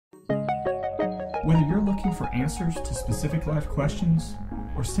Whether you're looking for answers to specific life questions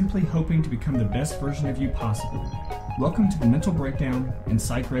or simply hoping to become the best version of you possible, welcome to the Mental Breakdown and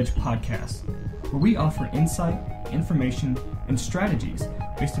Psychreg podcast, where we offer insight, information, and strategies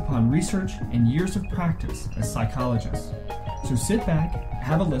based upon research and years of practice as psychologists. So sit back,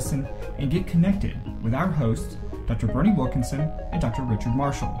 have a listen, and get connected with our hosts, Dr. Berney and Dr. Richard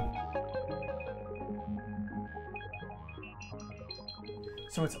Marshall.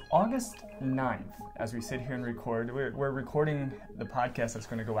 So it's August 9th as we sit here and record. We're recording the podcast that's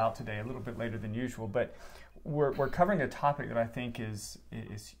going to go out today a little bit later than usual, but we're covering a topic that I think is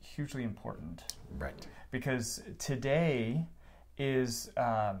hugely important. Right. Because today is,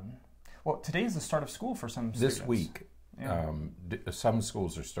 today is the start of school for some students. This week. Yeah. Some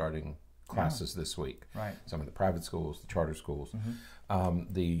schools are starting classes this week. Right. Some of the private schools, the charter schools.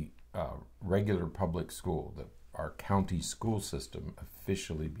 Mm-hmm. The regular public school, our county school system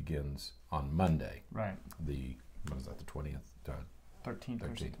officially begins on Monday. Right. The 20th? 13th.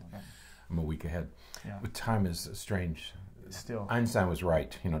 Okay. I'm a week ahead. Yeah. But time is strange. Still. Einstein was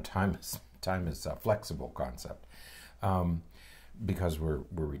right. Time is a flexible concept because we're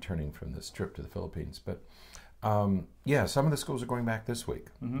returning from this trip to the Philippines. But some of the schools are going back this week.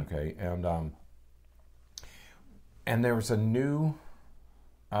 Mm-hmm. Okay, and there was a new.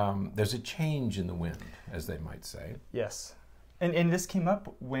 There's a change in the wind, as they might say. Yes, and this came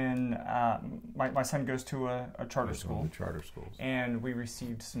up when my son goes to a charter school. The charter schools, and we've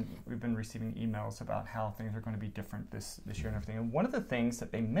been receiving emails about how things are going to be different this year and everything. And one of the things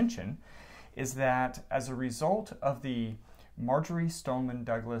that they mention is that as a result of the Marjory Stoneman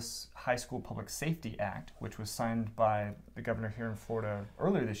Douglas High School Public Safety Act, which was signed by the governor here in Florida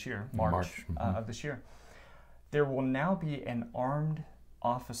earlier this year, March. Of this year, there will now be an armed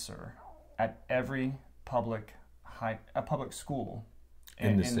officer at every public school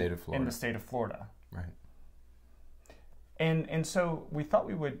in the state of Florida. In the state of Florida. Right. And so we thought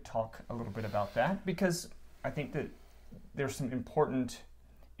we would talk a little bit about that because I think that there's some important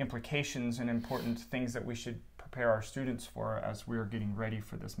implications and important things that we should prepare our students for as we're getting ready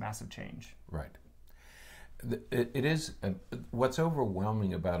for this massive change. Right. It is, what's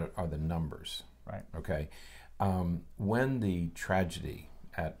overwhelming about it are the numbers. Right. Okay. When the tragedy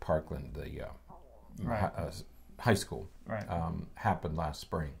at Parkland, the high school, right. Happened last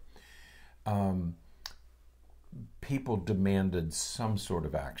spring, people demanded some sort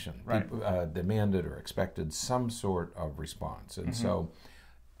of action. Right. People demanded or expected some sort of response. And so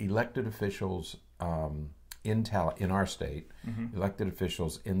elected officials in our state, elected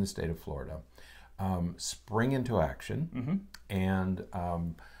officials in the state of Florida, spring into action and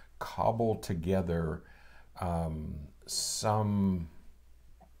cobble together some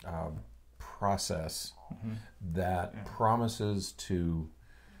process that promises to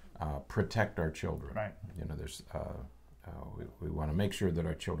protect our children. Right. There's we want to make sure that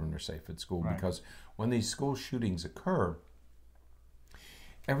our children are safe at school, right. because when these school shootings occur,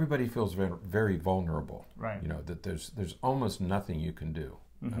 everybody feels very, very vulnerable. Right. That there's almost nothing you can do.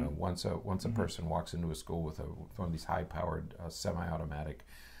 Once a person walks into a school with one of these high-powered semi-automatic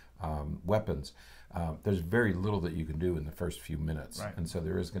weapons, there's very little that you can do in the first few minutes. Right. And so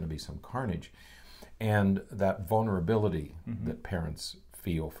there is going to be some carnage. And that vulnerability that parents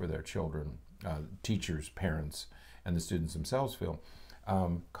feel for their children, teachers, parents, and the students themselves feel,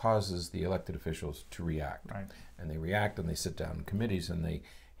 causes the elected officials to react. Right. And they react and they sit down in committees and they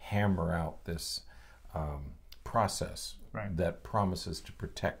hammer out this process right. that promises to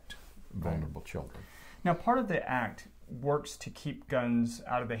protect vulnerable children. Now, part of the act works to keep guns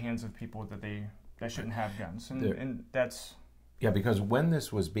out of the hands of people that they shouldn't have guns, and that's... Yeah, because when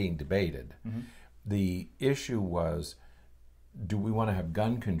this was being debated, the issue was, do we want to have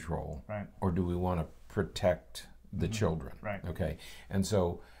gun control, right. or do we want to protect the children? Right. Okay, and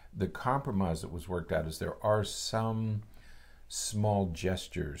so the compromise that was worked out is there are some small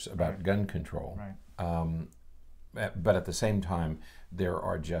gestures about right. gun control, right. But at the same time, there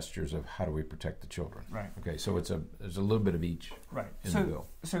are gestures of how do we protect the children. Right. Okay, so there's a little bit of each right. in the bill.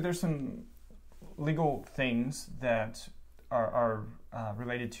 So there's some legal things that are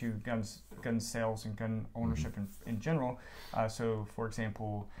related to gun sales and gun ownership in general. So, for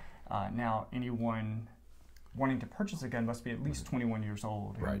example, now anyone wanting to purchase a gun must be at least 21 years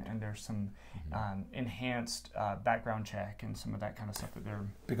old. And, right. and there's some enhanced background check and some of that kind of stuff that they're...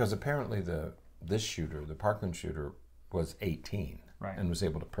 Because apparently this shooter, the Parkland shooter, was 18 right. and was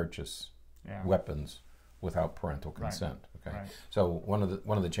able to purchase yeah. weapons without parental consent. Right. Okay, right. So one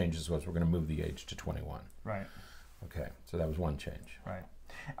of the changes was we're going to move the age to 21. Right. Okay, so that was one change. Right.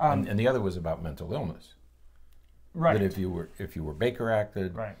 And the other was about mental illness. Right. That if you were Baker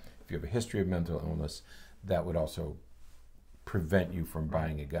acted, right. if if you have a history of mental illness, that would also prevent you from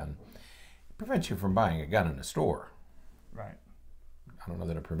buying a gun. It prevents you from buying a gun in a store. Right. I don't know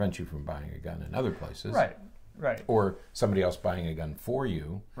that it prevents you from buying a gun in other places. Right. Right. Or somebody else buying a gun for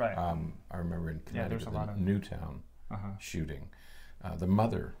you. Right. I remember in Connecticut, there's a lot of Newtown shooting. The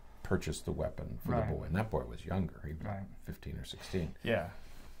mother purchased the weapon for the boy, and that boy was younger. He was 15 or 16. Yeah.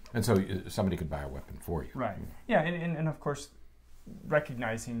 And so somebody could buy a weapon for you. Right. Yeah, and of course,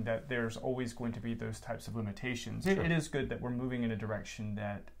 recognizing that there's always going to be those types of limitations. Sure. It is good that we're moving in a direction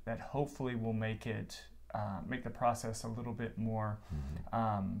that hopefully will make it make the process a little bit more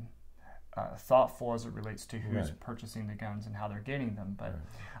thoughtful as it relates to who's purchasing the guns and how they're getting them. But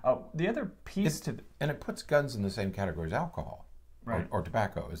the other piece and it puts guns in the same category as alcohol, or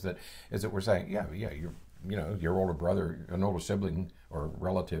tobacco. Is that we're saying, your older brother, an older sibling, or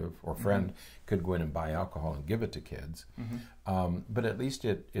relative or friend could go in and buy alcohol and give it to kids. But at least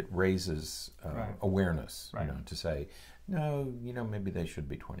it raises awareness, to say, no, maybe they should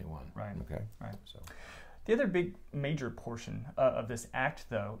be 21. Right. Okay. Right. So. The other big major portion of this act,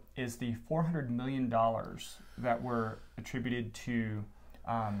 though, is the $400 million that were attributed to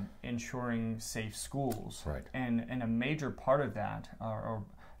ensuring safe schools. Right. And a major part of that, or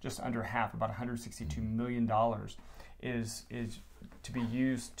just under half, about $162 million, is to be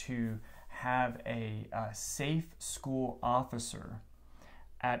used to have a safe school officer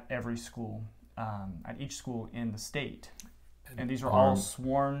at every school, at each school in the state. And these are all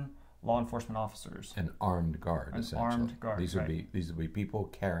sworn law enforcement officers. An armed guard, essentially. Armed guard, these will be people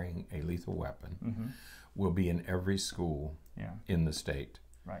carrying a lethal weapon. Will be in every school in the state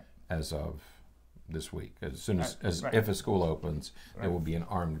as of this week. As soon as if a school opens, there will be an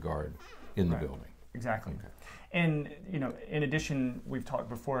armed guard in the building. Exactly. Okay. And in addition, we've talked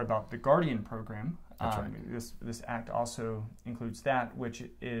before about the Guardian program. That's right. This act also includes that, which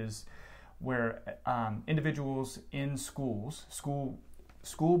is where individuals in schools,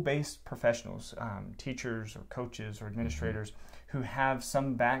 school-based professionals, teachers or coaches or administrators who have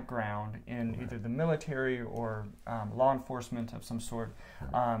some background in either the military or law enforcement of some sort,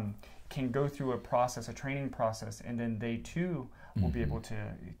 can go through a training process, and then they too will be able to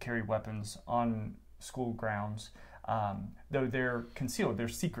carry weapons on school grounds, though they're concealed, they're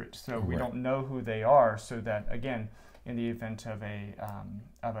secret, so we don't know who they are, so that, again, in the event of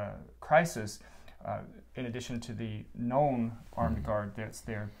a crisis, in addition to the known armed guard that's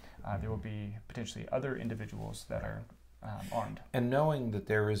there, there will be potentially other individuals that are armed. And knowing that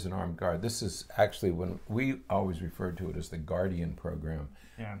there is an armed guard, this is actually when we always referred to it as the Guardian program,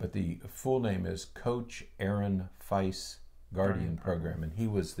 but the full name is Coach Aaron Feiss Guardian program, and he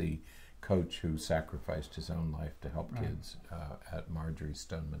was the coach who sacrificed his own life to help kids at Marjory,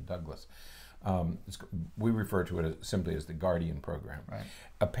 Stoneman, Douglas. We refer to it simply as the Guardian program. Right.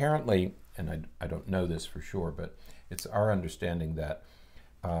 Apparently, and I don't know this for sure, but it's our understanding that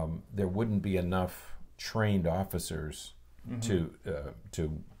there wouldn't be enough trained officers to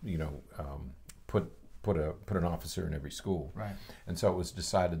put an officer in every school. Right. And so it was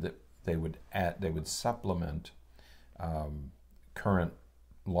decided that they would supplement current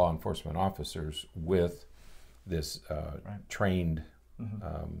law enforcement officers with this trained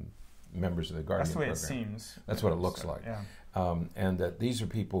members of the Guardian program. That's the way it seems. That's what it looks like. Yeah. And that these are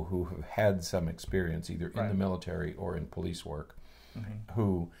people who have had some experience either in the military or in police work,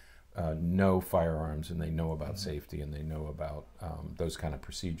 who know firearms and they know about safety and they know about those kind of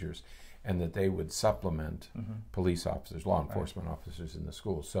procedures, and that they would supplement police officers, law enforcement officers in the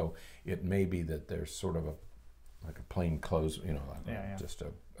schools. So it may be that there's sort of like a plain clothes, just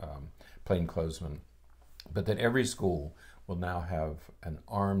a plain clothesman, but that every school will now have an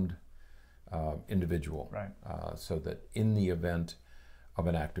armed individual, so that in the event of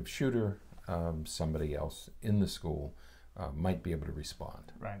an active shooter, somebody else in the school might be able to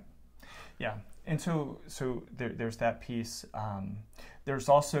respond. Right. Yeah. And so there's that piece. There's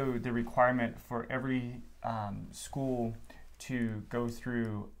also the requirement for every school to go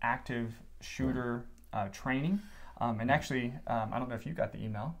through active shooter training. And actually, I don't know if you got the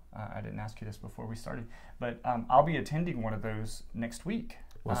email. I didn't ask you this before we started, but I'll be attending one of those next week.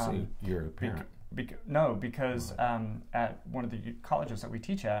 We'll see. You're a parent. Because at one of the colleges that we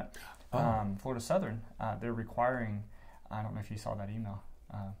teach at, Florida Southern, they're requiring, I don't know if you saw that email.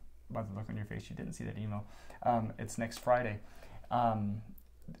 By the look on your face, you didn't see that email. It's next Friday.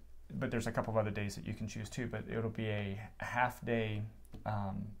 But there's a couple of other days that you can choose too, but it'll be a half-day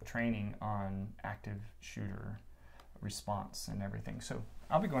training on active shooter response and everything. So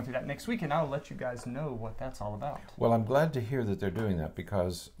I'll be going through that next week, and I'll let you guys know what that's all about. Well, I'm glad to hear that they're doing that,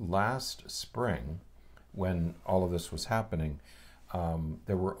 because last spring, when all of this was happening,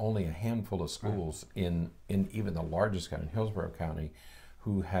 there were only a handful of schools in even the largest county, Hillsborough County,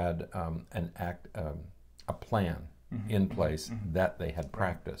 who had a plan in place that they had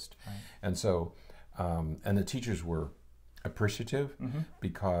practiced. And so, and the teachers were appreciative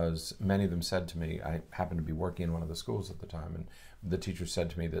because many of them said to me, I happened to be working in one of the schools at the time, and the teachers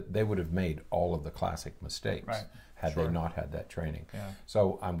said to me that they would have made all of the classic mistakes had they not had that training.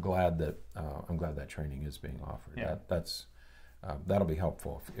 So I'm glad that training is being offered. That'll be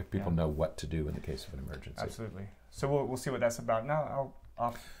helpful if people know what to do in the case of an emergency. Absolutely. So we'll see what that's about. Now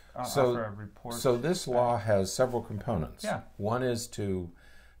I'll offer a report. So this law has several components. One is to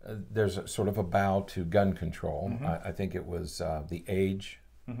there's a sort of a bow to gun control. I think it was the age,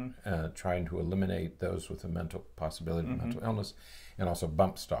 trying to eliminate those with a possibility of mental illness, and also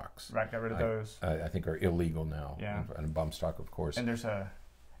bump stocks. Right, got rid of those. I think are illegal now. And a bump stock, of course. And there's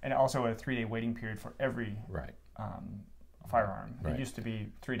also a 3-day waiting period for every firearm. It used to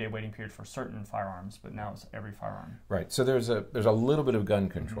be 3-day waiting period for certain firearms, but now it's every firearm. Right. So there's a little bit of gun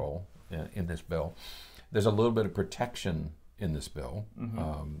control in this bill. There's a little bit of protection in this bill,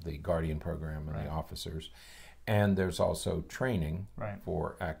 the Guardian program and the officers, and there's also training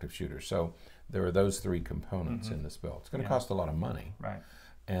for active shooters. So there are those three components in this bill. It's going to cost a lot of money,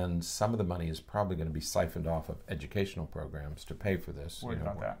 and some of the money is probably going to be siphoned off of educational programs to pay for this. Worried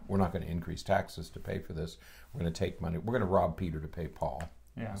about that. We're not going to increase taxes to pay for this. We're going to take money. We're going to rob Peter to pay Paul,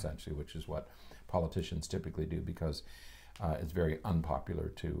 essentially, which is what politicians typically do, because it's very unpopular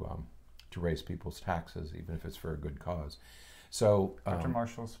to raise people's taxes, even if it's for a good cause. So Dr.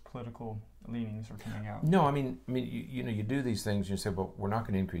 Marshall's political leanings are coming out. No, I mean, you do these things and you say, well, we're not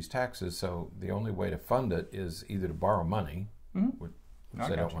going to increase taxes, so the only way to fund it is either to borrow money, which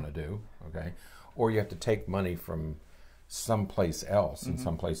they don't want to do, okay, or you have to take money from someplace else, and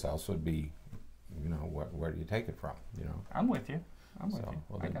someplace else would be, where do you take it from? I'm with you. I'm with you.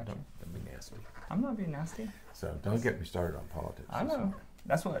 Well, I got you. Don't be nasty. I'm not being nasty. So don't get me started on politics. I know.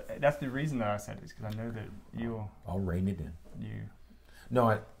 That's the reason that I said it, is because I know that I'll rein it in.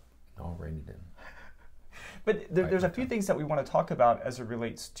 I'll rein it in. But there's a few things that we want to talk about as it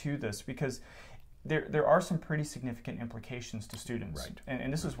relates to this, because there are some pretty significant implications to students.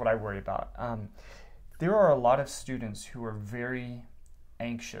 And this is what I worry about. There are a lot of students who are very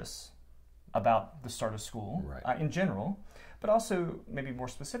anxious about the start of school in general, but also maybe more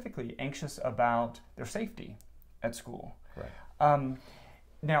specifically anxious about their safety at school.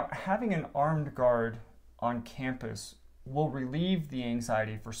 Now, having an armed guard on campus will relieve the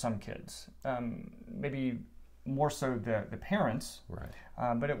anxiety for some kids, maybe more so the parents,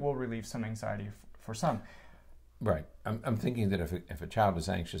 but it will relieve some anxiety for some. I'm thinking that if a child is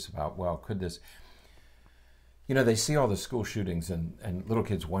anxious about, well, could this, they see all the school shootings and little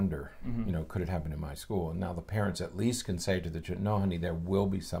kids wonder, could it happen in my school? And now the parents at least can say to the children, no, honey, there will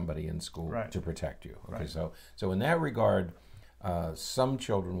be somebody in school to protect you. Okay, so in that regard, some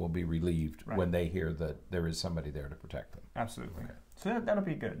children will be relieved when they hear that there is somebody there to protect them. Absolutely. So that'll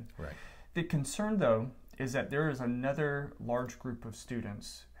be good. The concern, though, is that there is another large group of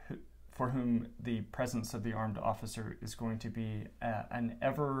students for whom the presence of the armed officer is going to be an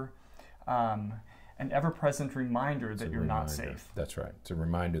ever-present reminder that you're not safe. That's right. It's a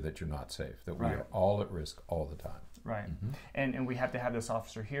reminder that you're not safe, that we are all at risk all the time. And we have to have this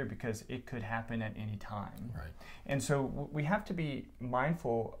officer here because it could happen at any time. And so we have to be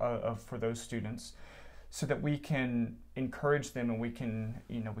mindful of for those students, so that we can encourage them and we can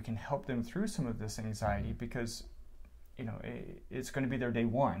help them through some of this anxiety, because it's going to be their day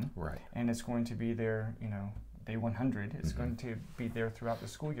one, and it's going to be their day 100. It's going to be there throughout the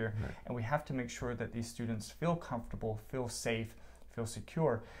school year, and we have to make sure that these students feel comfortable, feel safe, feel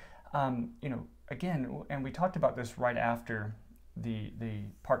secure. Again, and we talked about this right after the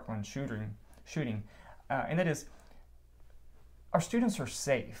Parkland shooting, and that is, our students are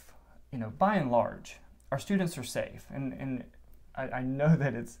safe. By and large, our students are safe, and I know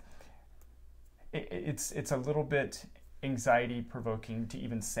that it's a little bit anxiety provoking to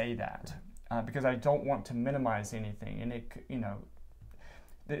even say that, because I don't want to minimize anything, and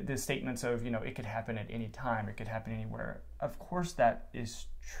the statements of it could happen at any time, it could happen anywhere. Of course, that is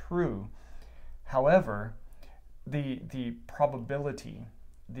true. However, the probability,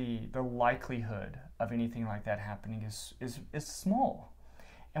 the likelihood of anything like that happening is small.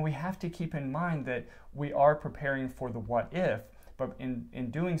 And we have to keep in mind that we are preparing for the what if, but in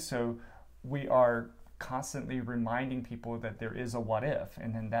doing so, we are constantly reminding people that there is a what if,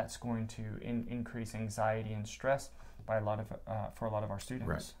 and then that's going to increase anxiety and stress by for a lot of our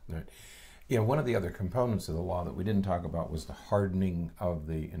students. One of the other components of the law that we didn't talk about was the hardening of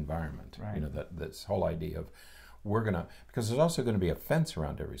the environment. That this whole idea of, because there's also going to be a fence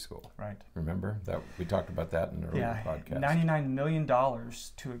around every school. Right. Remember that we talked about that in an earlier podcast. $99 million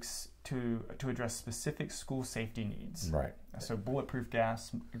to address specific school safety needs. Right. So bulletproof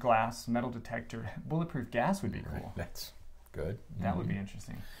glass, metal detector. Bulletproof gas would be cool. Right. That's good. That would be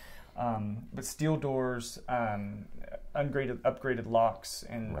interesting. But steel doors, upgraded locks,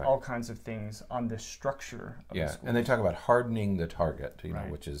 and all kinds of things on the structure of the school. And they talk about hardening the target, you know, Right.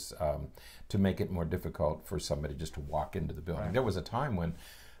 which is to make it more difficult for somebody just to walk into the building. Right. There was a time when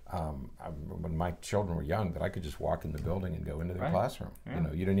my children were young that I could just walk in the building and go into their classroom. Yeah. You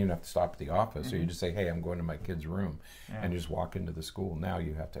know, you didn't even have to stop at the office, or you just say, "Hey, I'm going to my kid's room," and you just walk into the school. Now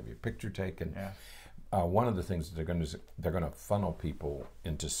you have to have your picture taken. Yeah. One of the things that they're going to funnel people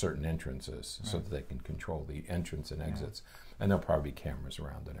into certain entrances so that they can control the entrance and exits, and there'll probably be cameras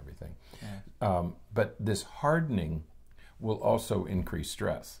around and everything. Yeah. But this hardening will also increase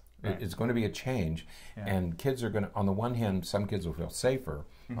stress. Right. It's going to be a change, and kids are going to. On the one hand, some kids will feel safer.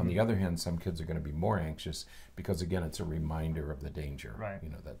 On the other hand, some kids are going to be more anxious because, again, it's a reminder of the danger. Right. You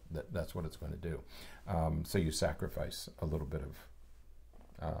know that's what it's going to do. So you sacrifice a little bit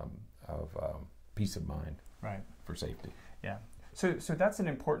of peace of mind, Right. for safety. Yeah. So that's an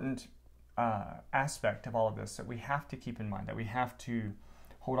important aspect of all of this that we have to keep in mind, that we have to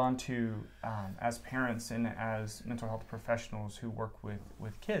hold on to as parents and as mental health professionals who work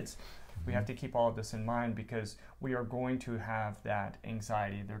with kids. We have to keep all of this in mind because we are going to have that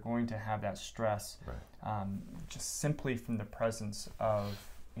anxiety. They're going to have that stress, just simply from the presence of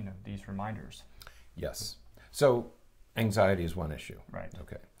these reminders. Yes. So anxiety is one issue. Right.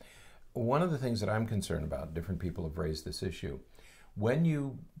 Okay. One of the things that I'm concerned about, different people have raised this issue, when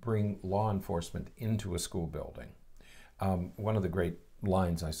you bring law enforcement into a school building, one of the great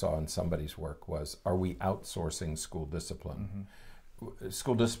lines I saw in somebody's work was, are we outsourcing school discipline?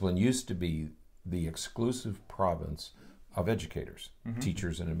 School discipline used to be the exclusive province of educators,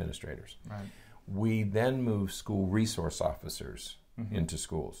 teachers and administrators. Right. We then moved school resource officers into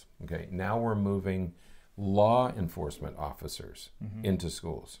schools. Okay, now we're moving law enforcement officers into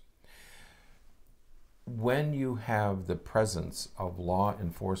schools. When you have the presence of law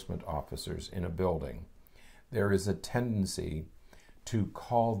enforcement officers in a building, there is a tendency to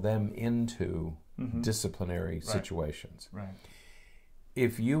call them into disciplinary situations. Right.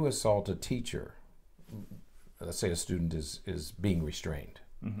 If you assault a teacher, let's say a student is being restrained.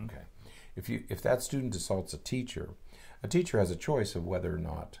 Okay. If that student assaults a teacher has a choice of whether or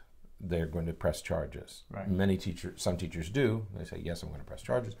not they're going to press charges. Right. Some teachers do. They say, yes, I'm going to press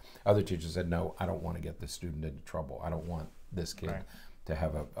charges. Other teachers said, no, I don't want to get this student into trouble. I don't want this kid to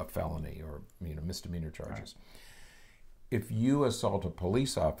have a felony or misdemeanor charges. Right. If you assault a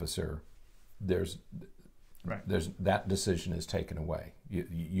police officer, there's that decision is taken away.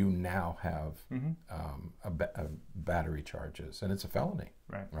 You now have a battery charges, and it's a felony.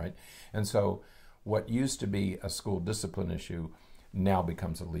 Right. And so what used to be a school discipline issue now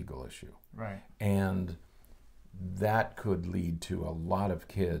becomes a legal issue. Right. And that could lead to a lot of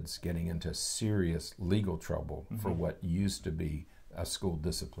kids getting into serious legal trouble for what used to be a school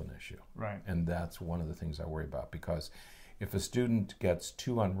discipline issue. Right. And that's one of the things I worry about, because if a student gets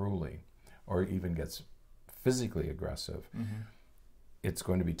too unruly or even gets physically aggressive, it's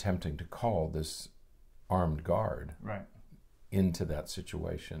going to be tempting to call this armed guard into that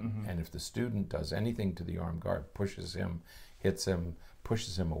situation. And if the student does anything to the armed guard, pushes him, hits him,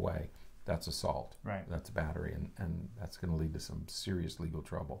 pushes him away, that's assault. Right. That's battery, and that's going to lead to some serious legal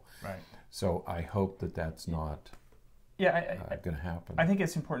trouble. Right. So I hope that that's not going to happen. I think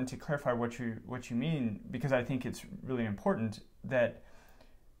it's important to clarify what you mean, because I think it's really important that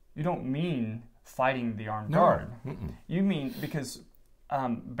you don't mean fighting the armed guard. You mean because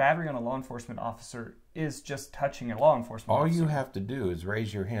battery on a law enforcement officer is just touching a law enforcement officer. All you have to do is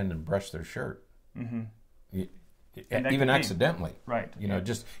raise your hand and brush their shirt. And even accidentally. Right.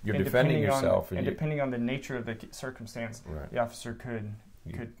 Just you're defending yourself. And depending on the nature of the circumstance, the officer could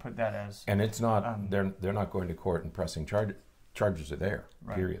put that as... And it's not, they're not going to court and pressing charges. Charges are there,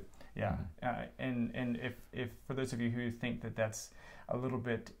 period. Yeah. And if for those of you who think that that's a little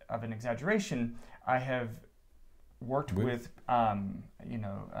bit of an exaggeration, I have worked with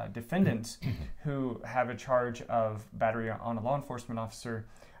defendants who have a charge of battery on a law enforcement officer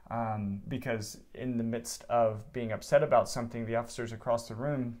because in the midst of being upset about something, the officer's across the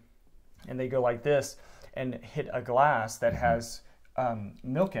room and they go like this and hit a glass that has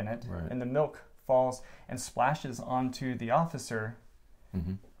milk in it, and the milk falls and splashes onto the officer,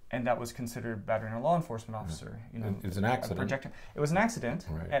 and that was considered battery on a law enforcement officer. It was an accident. It was an accident,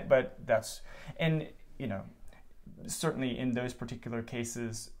 but that's, certainly in those particular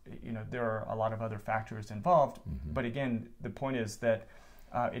cases, there are a lot of other factors involved. But again, the point is that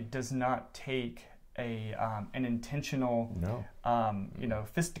it does not take an intentional,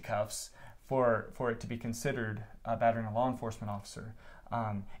 fisticuffs for it to be considered battering a law enforcement officer.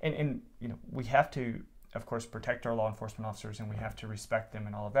 And we have to, of course, protect our law enforcement officers, and we have to respect them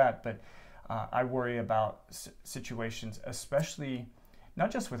and all of that. But I worry about situations, especially not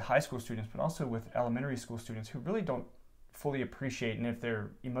just with high school students, but also with elementary school students who really don't fully appreciate, and if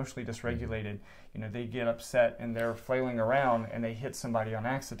they're emotionally dysregulated, they get upset and they're flailing around and they hit somebody on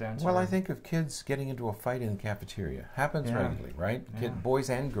accident. Well, I think of kids getting into a fight in the cafeteria. Happens regularly, right? Yeah. Boys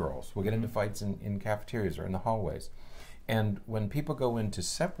and girls will get into fights in cafeterias or in the hallways. And when people go in to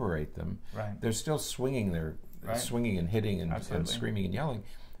separate them, they're still swinging. They're swinging and hitting and screaming and yelling.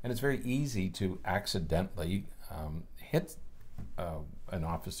 And it's very easy to accidentally hit an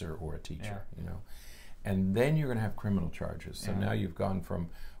officer or a teacher, and then you're going to have criminal charges. So now you've gone from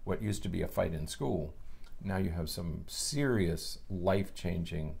what used to be a fight in school, now you have some serious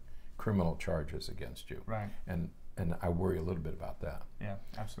life-changing criminal charges against you. Right. And I worry a little bit about that. Yeah,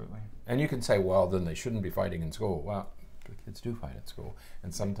 absolutely. And you can say, well, then they shouldn't be fighting in school. Well, the kids do fight at school,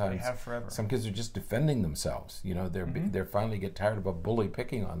 and sometimes they have forever. Some kids are just defending themselves. They're finally get tired of a bully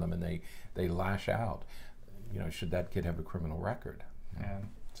picking on them, and they lash out. Should that kid have a criminal record?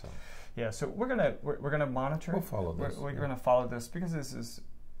 So we're gonna monitor. We'll follow this. We're gonna follow this because this is,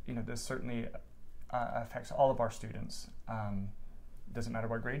 this certainly affects all of our students. Doesn't matter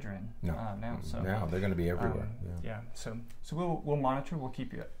what grade you're in now. So now they're going to be everywhere. So we'll monitor. We'll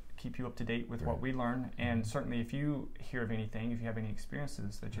keep you up to date with what we learn, and certainly if you hear of anything, if you have any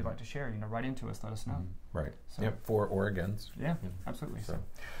experiences that you'd like to share, write into us. Let us know. Right. So, for or against. Yeah, absolutely. So,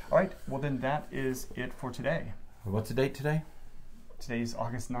 all right. Well, then that is it for today. What's the date today? Today's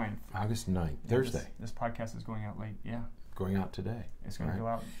August 9th. August 9th, Thursday. This podcast is going out late. Yeah. Going out today. It's going to go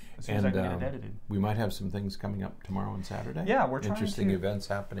out as soon as I can get it edited. We might have some things coming up tomorrow and Saturday. Yeah, we're trying interesting events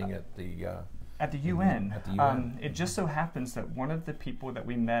happening at the UN. At the UN. It just so happens that one of the people that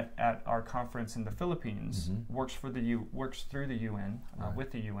we met at our conference in the Philippines works through the UN,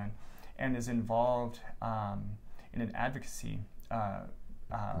 with the UN, and is involved in an advocacy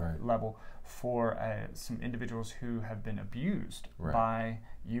level for some individuals who have been abused by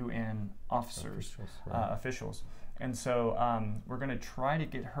UN officers, officials. And so we're going to try to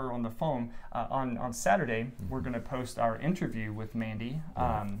get her on the phone. On Saturday, we're going to post our interview with Mandy.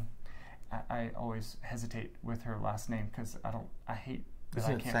 I always hesitate with her last name because I hate that.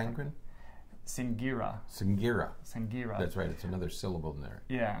 Isn't it Sangren? Sangira. Sangira. That's right. It's another syllable in there.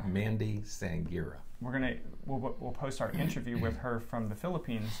 Yeah. Mandy Sangira. We'll post our interview with her from the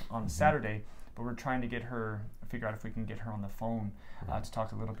Philippines on Saturday, but we're trying to figure out if we can get her on the phone to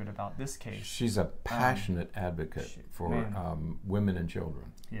talk a little bit about this case. She's a passionate advocate for women and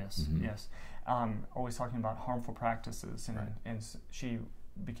children. Yes, yes. Always talking about harmful practices, and she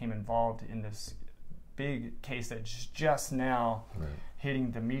became involved in this big case that's just now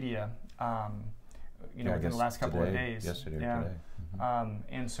hitting the media. Within the last couple of days. Yesterday or today.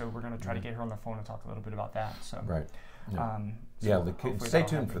 And so we're going to try to get her on the phone and talk a little bit about that. So stay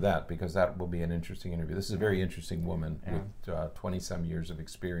tuned for that, because that will be an interesting interview. This is a very interesting woman with 20-some years of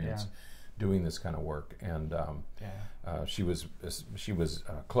experience doing this kind of work, and she was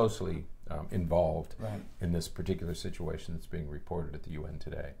closely involved in this particular situation that's being reported at the UN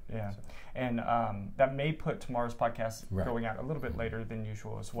today. Yeah, so. And that may put tomorrow's podcast going out a little bit later than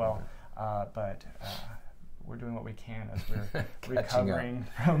usual as well. But we're doing what we can as we're recovering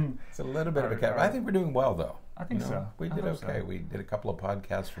from. It's a little bit of a cap. I think we're doing well, though. I think so. We did okay. So. We did a couple of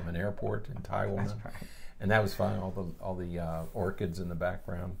podcasts from an airport in Taiwan. That's right. And that was fun. All the orchids in the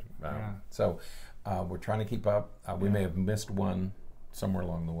background. So we're trying to keep up. We may have missed one somewhere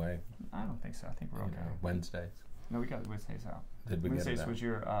along the way. I don't think so. I think we're okay. Wednesdays. No, we got Wednesdays out. Did we Wednesdays get it out? was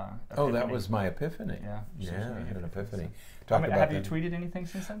your epiphany. Oh, that was my epiphany. Yeah, I had an epiphany. Have you tweeted anything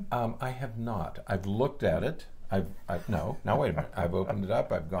since then? I have not. I've looked at it. No, wait a minute. I've opened it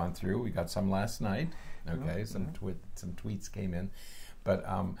up. I've gone through. We got some last night. Okay, some tweets came in. But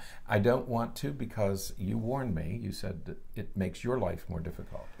I don't want to, because you warned me. You said that it makes your life more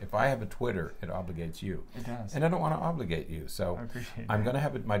difficult. If I have a Twitter, it obligates you. It does. And I don't want to obligate you. So I appreciate I'm going to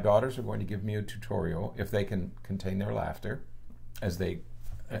have it. My daughters are going to give me a tutorial if they can contain their laughter, as they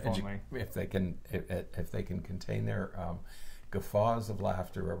if they can contain their guffaws of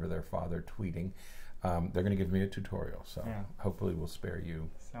laughter over their father tweeting. They're going to give me a tutorial, so hopefully we'll spare you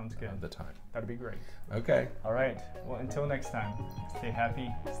the time. That'd be great. Okay. All right. Well, until next time, stay happy,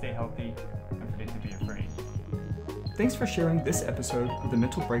 stay healthy, and forget to be afraid. Thanks for sharing this episode of the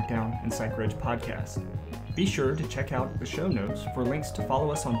Mental Breakdown and Psychreg podcast. Be sure to check out the show notes for links to follow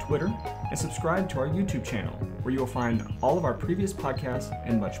us on Twitter and subscribe to our YouTube channel, where you will find all of our previous podcasts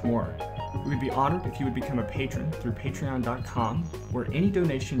and much more. We would be honored if you would become a patron through patreon.com, where any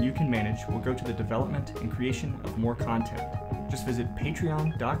donation you can manage will go to the development and creation of more content. Just visit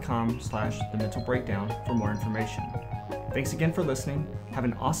patreon.com/thementalbreakdown for more information. Thanks again for listening. Have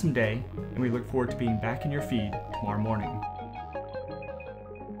an awesome day, and we look forward to being back in your feed tomorrow morning.